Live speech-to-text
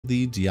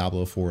The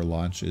Diablo 4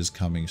 launch is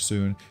coming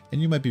soon, and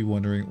you might be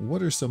wondering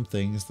what are some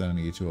things that I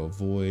need to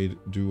avoid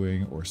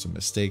doing or some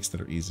mistakes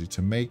that are easy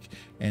to make,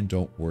 and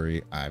don't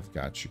worry, I've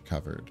got you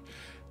covered.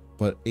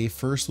 But a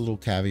first little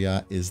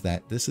caveat is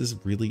that this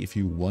is really if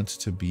you want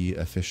to be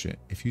efficient.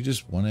 If you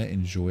just want to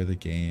enjoy the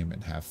game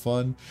and have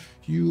fun,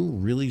 you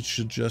really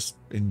should just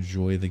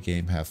enjoy the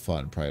game, have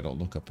fun. Probably don't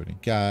look up any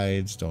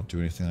guides, don't do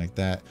anything like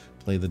that.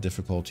 Play the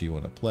difficulty you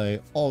want to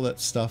play, all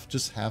that stuff.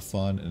 Just have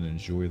fun and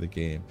enjoy the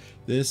game.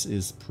 This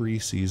is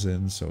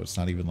pre-season, so it's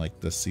not even like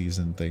the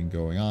season thing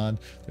going on.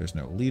 There's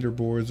no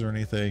leaderboards or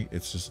anything.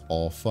 It's just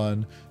all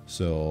fun.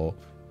 So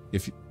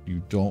if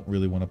you don't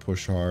really want to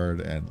push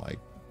hard and like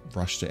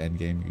rush to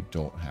endgame, you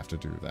don't have to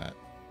do that.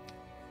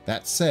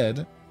 That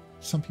said,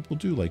 some people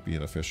do like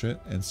being efficient,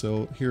 and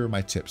so here are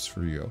my tips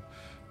for you.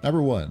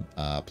 Number one,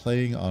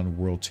 playing on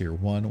World Tier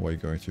 1 while you're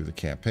going through the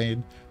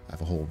campaign. I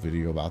have a whole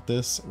video about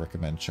this. I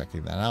recommend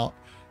checking that out.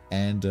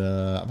 And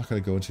I'm not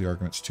going to go into the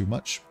arguments too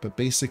much, but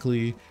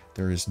basically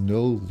there is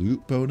no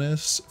loot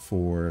bonus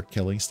for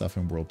killing stuff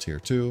in World Tier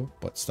 2,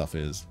 but stuff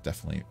is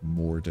definitely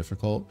more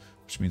difficult,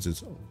 which means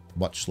it's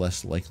much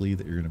less likely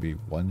that you're going to be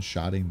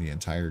one-shotting the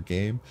entire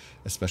game,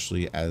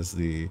 especially as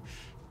the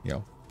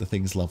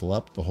things level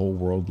up. The whole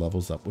world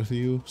levels up with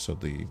you, so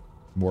the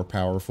more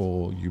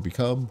powerful you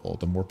become, well,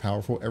 the more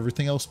powerful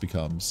everything else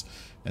becomes.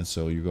 And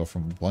so you go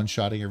from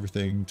one-shotting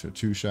everything to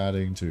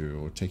two-shotting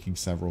to taking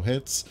several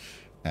hits.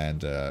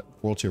 And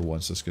World Tier 1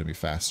 is just going to be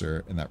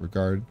faster in that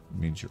regard. It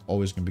means you're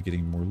always going to be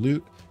getting more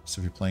loot. So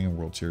if you're playing in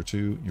World Tier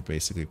 2, you're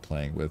basically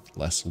playing with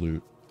less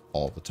loot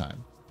all the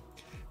time.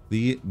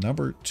 The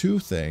number two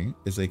thing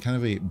is a kind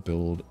of a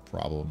build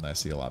problem that I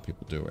see a lot of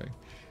people doing.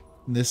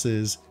 And this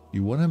is,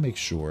 you want to make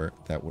sure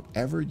that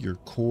whatever your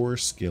core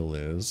skill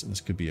is, and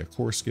this could be a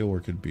core skill or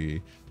it could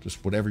be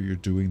just whatever you're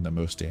doing the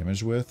most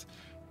damage with,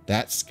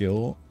 that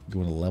skill, you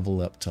want to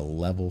level up to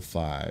level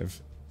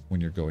 5 when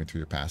you're going through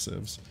your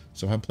passives.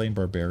 So if I'm playing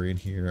Barbarian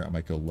here, I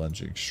might go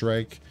Lunging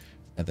Strike,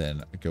 and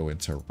then go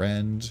into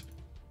Rend,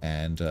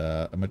 and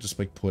I might just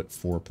like put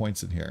 4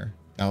 points in here.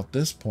 Now at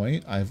this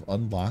point, I've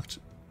unlocked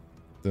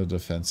the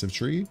defensive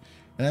tree,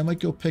 and I might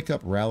go pick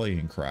up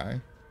Rallying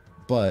Cry,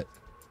 but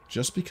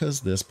just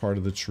because this part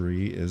of the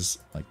tree is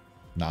like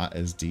not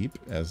as deep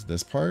as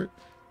this part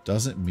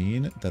doesn't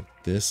mean that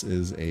this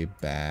is a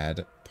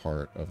bad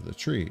part of the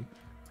tree.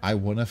 I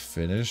want to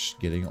finish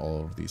getting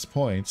all of these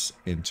points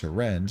into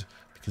Rend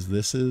because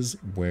this is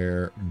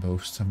where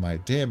most of my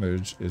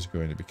damage is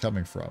going to be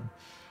coming from.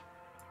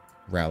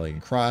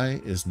 Rallying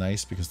Cry is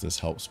nice because this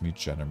helps me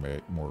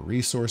generate more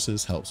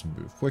resources, helps me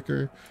move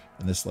quicker,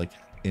 and this like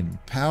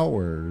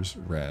empowers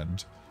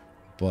Rend,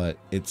 but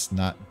it's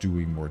not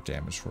doing more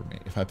damage for me.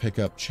 If I pick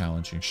up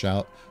Challenging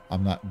Shout,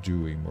 I'm not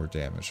doing more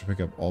damage. If I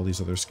pick up all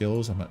these other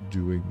skills, I'm not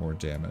doing more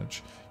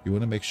damage. You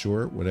want to make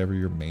sure whatever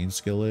your main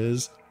skill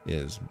is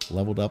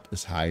leveled up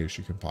as high as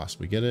you can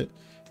possibly get it.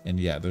 And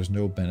yeah, there's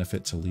no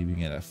benefit to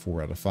leaving it at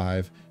 4 out of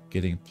 5.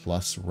 Getting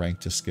plus rank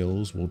to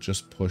skills will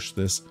just push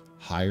this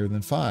higher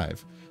than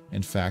 5.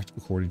 In fact,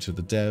 according to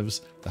the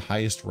devs, the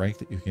highest rank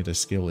that you can get a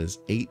skill is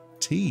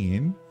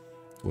 18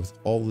 with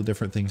all the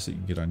different things that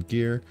you get on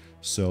gear.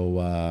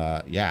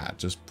 So yeah,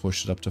 just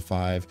push it up to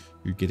 5.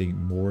 You're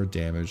getting more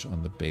damage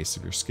on the base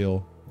of your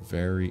skill.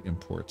 Very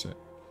important.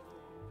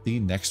 The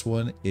next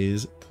one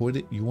is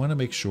you want to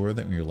make sure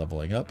that when you're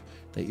leveling up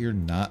that you're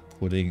not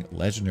putting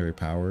legendary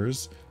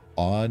powers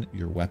on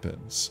your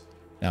weapons.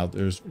 Now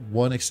there's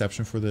one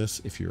exception for this.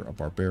 If you're a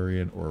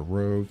barbarian or a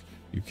rogue,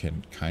 you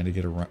can kind of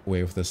get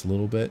away with this a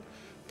little bit,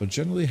 but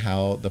generally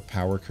how the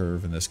power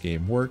curve in this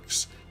game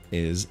works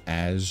is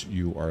as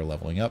you are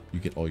leveling up, you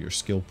get all your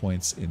skill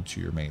points into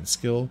your main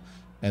skill,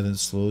 and then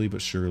slowly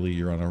but surely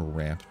you're on a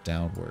ramp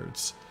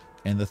downwards.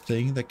 And the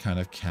thing that kind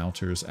of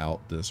counters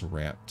out this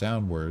ramp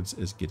downwards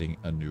is getting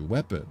a new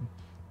weapon,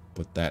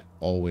 but that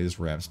always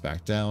ramps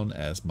back down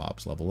as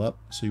mobs level up.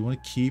 So you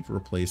want to keep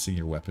replacing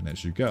your weapon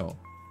as you go.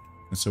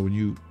 And so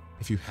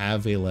if you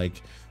have a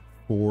like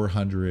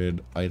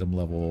 400 item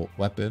level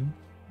weapon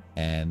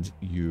and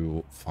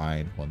you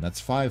find one that's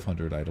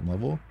 500 item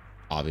level,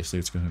 obviously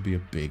it's going to be a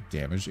big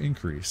damage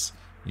increase.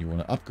 You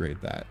want to upgrade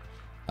that.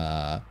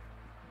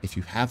 If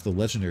you have the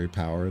legendary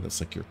power that's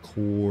like your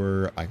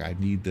core, like I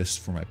need this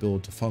for my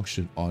build to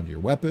function on your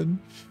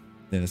weapon,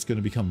 then it's going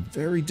to become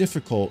very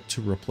difficult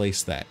to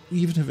replace that,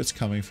 even if it's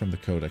coming from the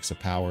Codex of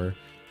Power,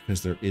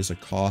 because there is a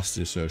cost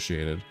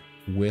associated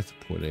with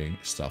putting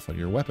stuff on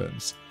your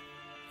weapons.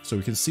 So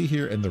we can see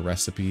here in the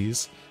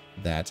recipes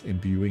that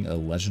imbuing a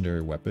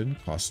legendary weapon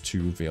costs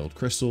 2 veiled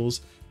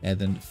crystals and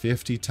then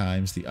 50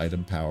 times the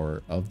item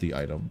power of the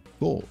item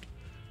gold.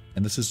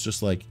 And this is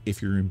just like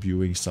if you're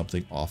imbuing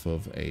something off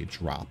of a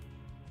drop.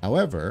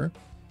 However,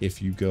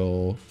 if you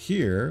go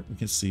here, we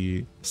can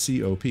see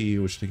COP,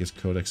 which I think is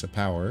Codex of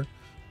Power.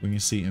 We can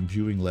see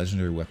imbuing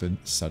legendary weapon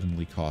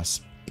suddenly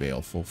costs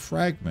Baleful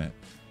Fragment,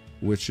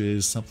 which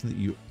is something that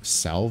you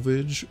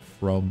salvage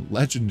from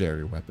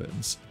legendary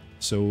weapons.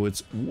 So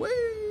it's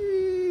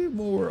way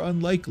more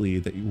unlikely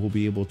that you will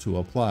be able to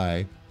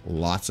apply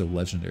lots of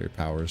legendary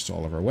powers to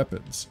all of our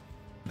weapons.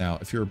 Now,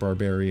 if you're a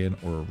barbarian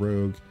or a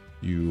rogue,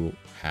 you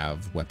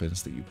have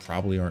weapons that you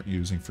probably aren't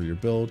using for your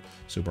build.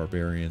 So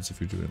barbarians, if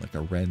you're doing like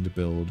a rend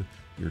build,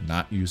 you're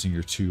not using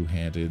your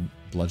two-handed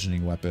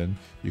bludgeoning weapon,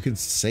 you can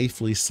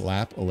safely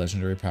slap a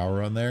legendary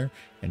power on there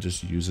and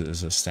just use it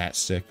as a stat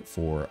stick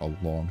for a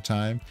long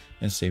time.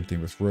 And same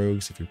thing with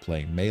rogues. If you're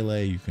playing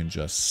melee, you can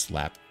just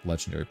slap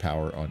legendary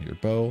power on your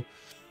bow.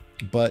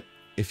 But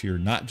if you're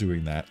not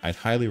doing that, I'd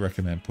highly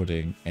recommend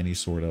putting any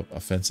sort of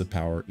offensive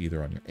power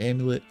either on your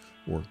amulet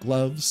or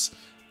gloves.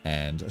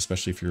 And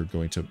especially if you're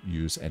going to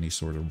use any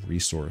sort of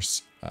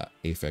resource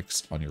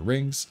affix on your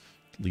rings,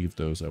 leave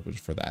those open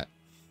for that.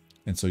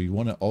 And so you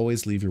want to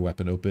always leave your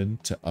weapon open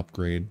to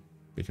upgrade,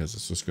 because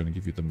it's just going to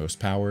give you the most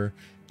power.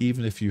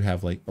 Even if you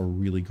have like a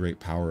really great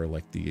power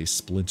like the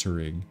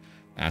splintering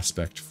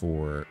aspect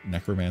for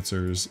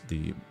necromancers,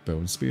 the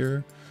bone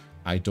spear,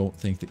 I don't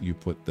think that you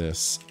put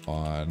this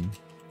on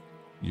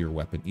your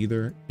weapon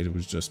either. It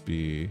would just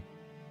be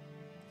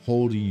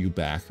holding you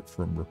back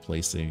from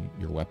replacing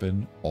your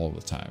weapon all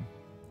the time.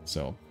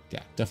 So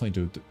yeah,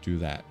 definitely do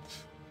that.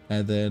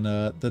 And then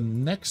the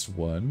next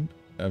one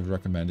I would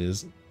recommend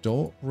is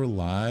don't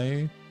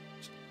rely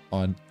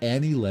on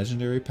any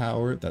legendary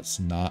power that's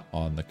not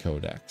on the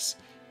codex.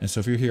 And so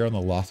if you're here on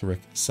the Lothric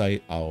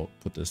site, I'll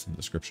put this in the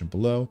description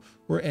below,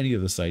 or any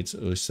of the sites,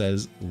 it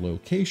says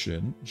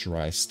location,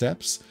 dry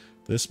steppes.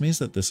 This means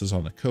that this is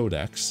on the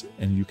codex,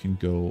 and you can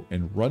go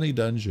and run a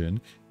dungeon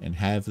and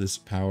have this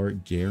power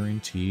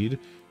guaranteed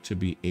to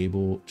be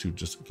able to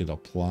just get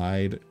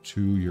applied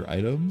to your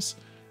items.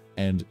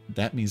 And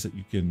that means that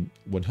you can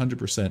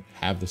 100%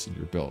 have this in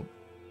your build.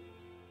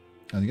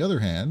 On the other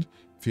hand,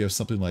 if you have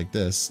something like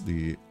this,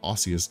 the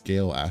Osseous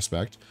Gale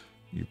aspect,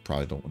 you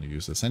probably don't want to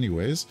use this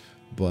anyways,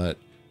 but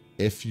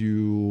if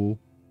you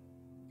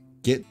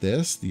get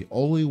this, the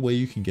only way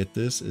you can get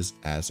this is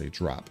as a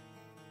drop.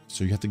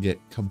 So you have to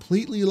get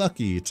completely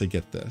lucky to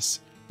get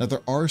this. Now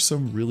there are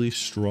some really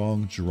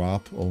strong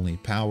drop only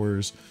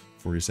powers.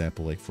 For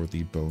example, like for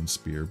the Bone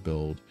Spear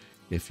build,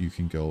 if you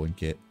can go and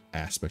get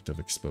aspect of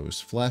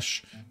exposed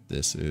flesh,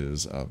 this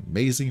is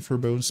amazing for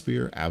Bone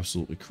Spear,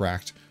 absolutely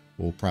cracked.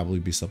 Will probably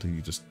be something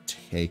you just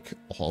take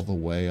all the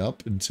way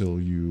up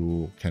until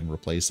you can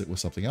replace it with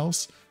something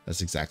else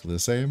that's exactly the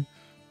same.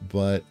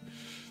 But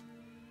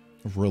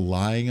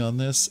relying on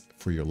this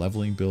for your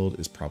leveling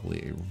build is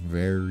probably a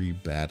very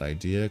bad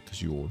idea,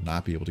 because you will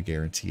not be able to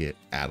guarantee it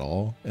at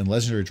all. And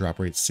legendary drop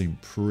rates seem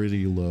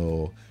pretty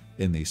low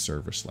in the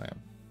Server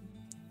Slam.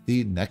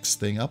 The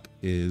next thing up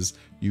is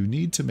you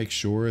need to make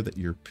sure that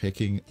you're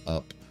picking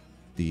up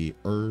the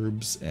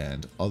herbs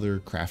and other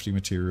crafting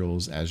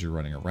materials as you're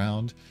running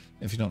around.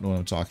 If you don't know what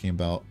I'm talking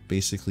about,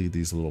 basically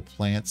these little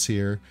plants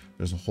here,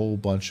 there's a whole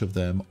bunch of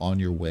them on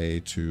your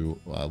way to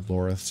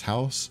Loreth's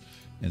house.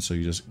 And so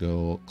you just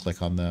go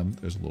click on them.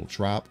 There's a little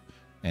drop,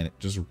 and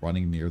just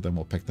running near them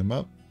will pick them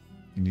up.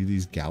 You need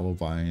these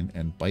Gallovine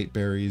and Bite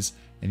Berries,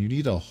 and you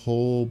need a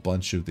whole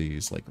bunch of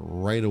these like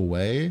right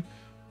away,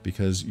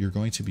 because you're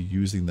going to be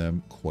using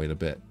them quite a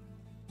bit.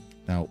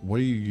 Now, what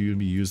are you going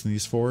to be using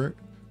these for?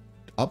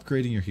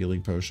 Upgrading your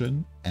healing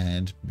potion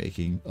and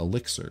making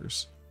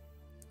elixirs.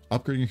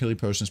 Upgrading your healing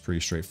potion is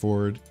pretty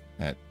straightforward.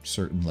 At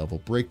certain level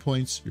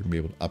breakpoints, you're going to be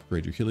able to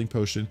upgrade your healing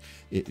potion.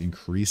 It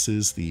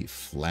increases the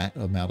flat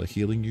amount of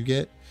healing you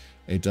get.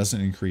 It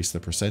doesn't increase the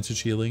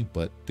percentage healing,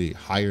 but the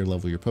higher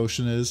level your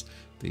potion is,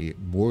 the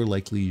more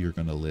likely you're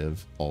going to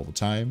live all the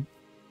time.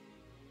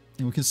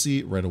 And we can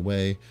see right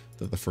away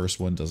that the first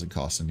one doesn't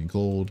cost any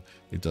gold.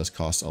 It does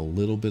cost a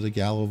little bit of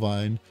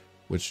Gallovine,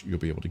 which you'll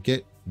be able to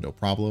get, no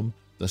problem.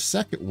 The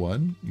second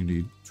one, you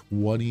need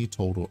 20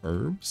 total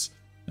herbs.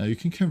 Now you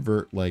can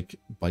convert like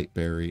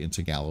Biteberry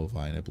into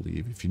Gallovine, I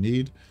believe, if you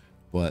need,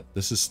 but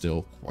this is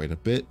still quite a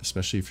bit,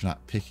 especially if you're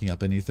not picking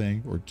up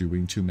anything or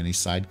doing too many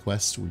side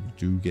quests where you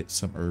do get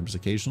some herbs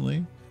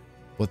occasionally.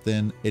 But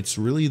then it's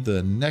really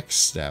the next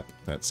step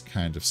that's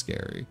kind of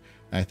scary.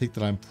 And I think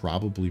that I'm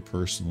probably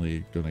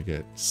personally going to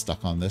get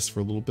stuck on this for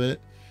a little bit,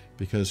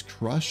 because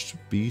crushed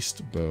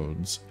beast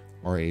bones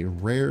are a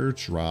rare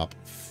drop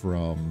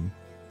from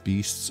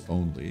beasts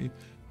only.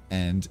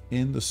 And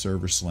in the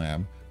Server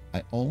Slam,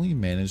 I only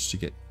managed to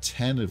get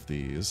 10 of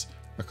these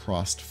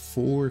across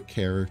 4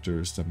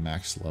 characters to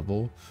max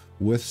level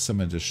with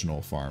some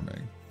additional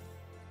farming.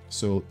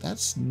 So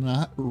that's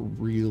not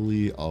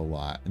really a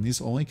lot. And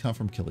these only come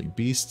from killing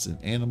beasts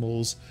and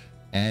animals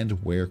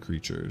and were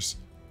creatures.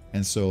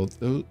 And so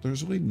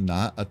there's really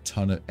not a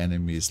ton of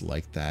enemies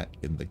like that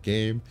in the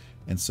game.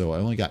 And so I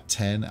only got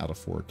 10 out of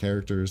 4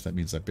 characters. That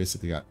means I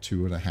basically got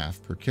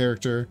 2.5 per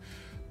character.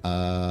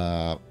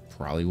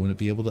 Probably wouldn't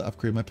be able to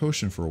upgrade my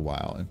potion for a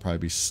while and probably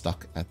be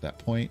stuck at that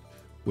point,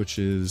 which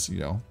is, you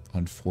know,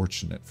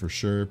 unfortunate for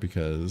sure,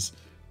 because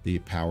the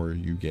power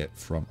you get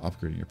from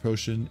upgrading your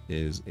potion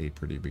is a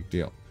pretty big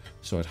deal.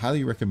 So I'd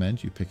highly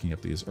recommend you picking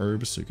up these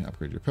herbs so you can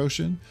upgrade your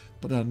potion.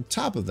 But on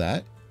top of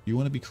that, you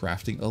want to be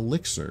crafting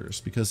elixirs,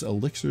 because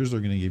elixirs are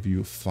going to give you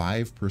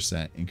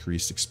 5%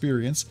 increased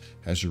experience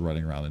as you're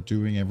running around and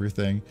doing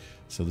everything.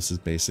 So this is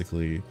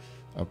basically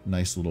a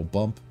nice little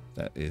bump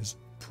that is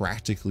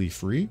practically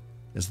free,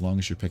 as long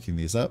as you're picking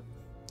these up.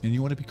 And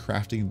you want to be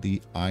crafting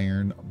the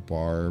iron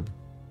barb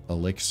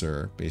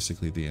elixir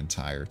basically the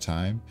entire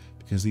time,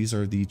 because these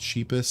are the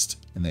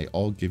cheapest and they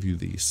all give you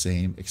the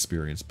same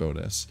experience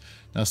bonus.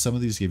 Now some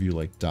of these give you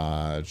like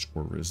dodge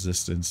or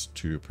resistance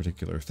to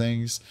particular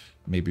things.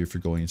 Maybe if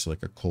you're going into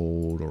like a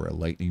cold or a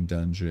lightning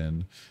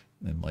dungeon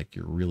and like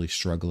you're really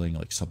struggling,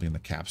 like something in the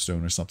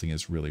capstone or something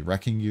is really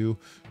wrecking you,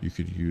 you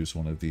could use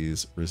one of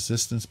these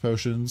resistance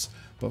potions.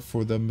 But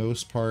for the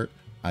most part,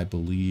 I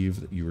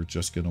believe that you are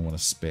just going to want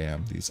to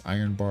spam these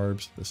iron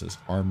barbs. This is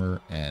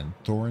armor and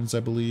thorns, I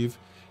believe.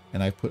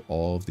 And I put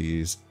all of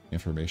these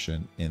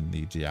information in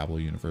the Diablo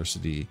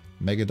University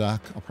Megadoc.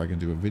 I'm probably going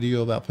to do a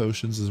video about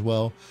potions as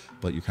well,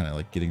 but you're kind of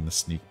like getting the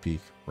sneak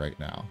peek right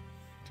now.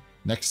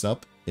 Next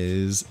up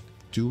is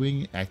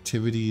doing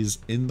activities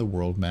in the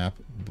world map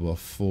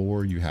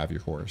before you have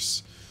your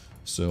horse.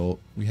 So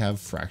we have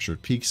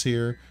Fractured Peaks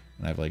here,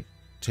 and I've like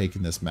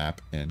taken this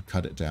map and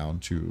cut it down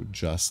to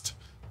just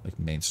like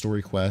main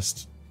story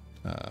quest,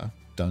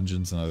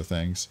 dungeons and other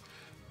things.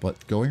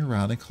 But going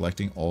around and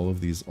collecting all of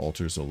these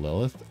altars of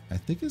Lilith, I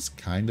think is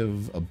kind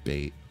of a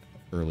bait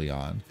early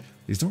on.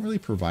 These don't really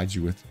provide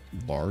you with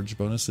large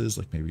bonuses,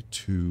 like maybe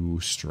 2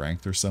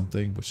 strength or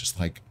something, which is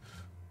like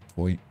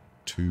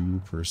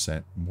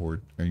 0.2%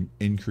 more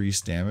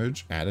increased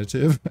damage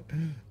additive.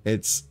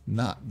 It's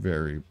not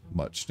very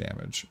much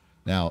damage.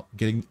 Now,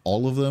 getting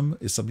all of them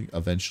is something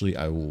eventually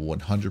I will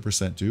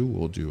 100% do.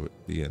 We'll do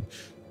the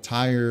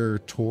entire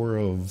tour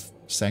of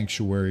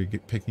Sanctuary,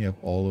 picking up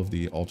all of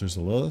the altars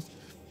of Lilith.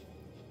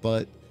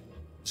 But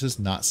it's just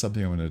not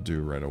something I'm going to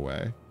do right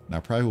away. And I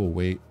probably will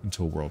wait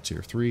until World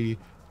Tier 3.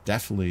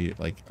 Definitely,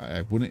 like,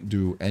 I wouldn't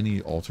do any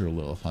Altar of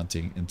Lilith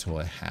hunting until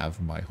I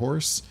have my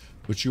horse,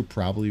 which you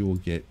probably will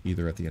get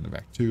either at the end of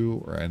Act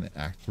 2 or in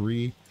Act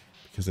 3,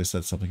 because they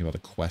said something about a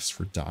quest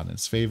for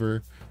Don's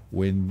favor.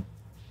 When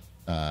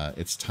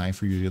it's time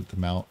for you to get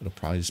them out, it'll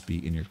probably just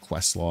be in your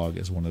quest log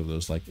as one of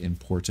those, like,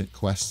 important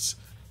quests,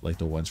 like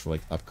the ones for,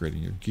 like,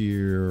 upgrading your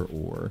gear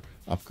or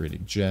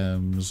upgrading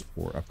gems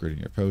or upgrading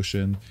your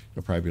potion.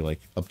 It'll probably be like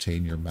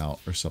obtain your mount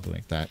or something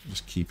like that.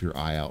 Just keep your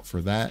eye out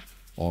for that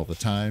all the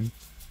time,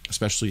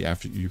 especially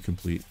after you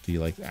complete the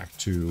like Act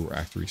 2 or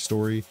Act 3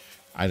 story.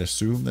 I'd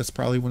assume that's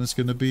probably when it's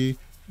going to be.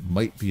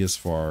 Might be as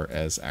far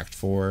as Act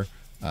 4.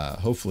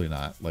 Hopefully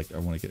not. Like, I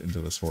want to get into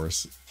this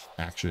horse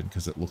action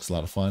because it looks a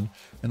lot of fun,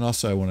 and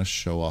also I want to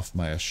show off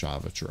my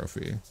Ashava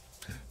trophy.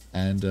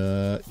 And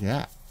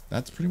yeah,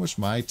 that's pretty much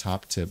my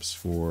top tips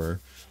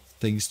for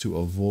things to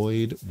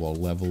avoid while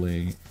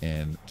leveling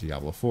in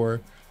Diablo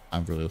 4.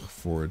 I'm really looking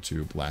forward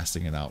to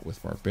blasting it out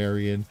with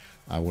Barbarian.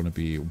 I want to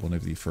be one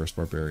of the first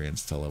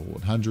Barbarians to level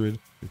 100.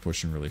 Be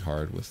pushing really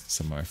hard with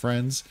some of my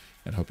friends,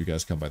 and hope you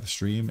guys come by the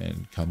stream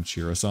and come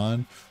cheer us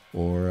on,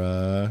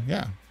 or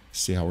yeah,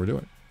 see how we're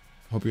doing.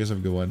 Hope you guys have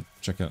a good one.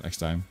 Check it out next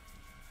time.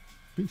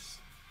 Peace.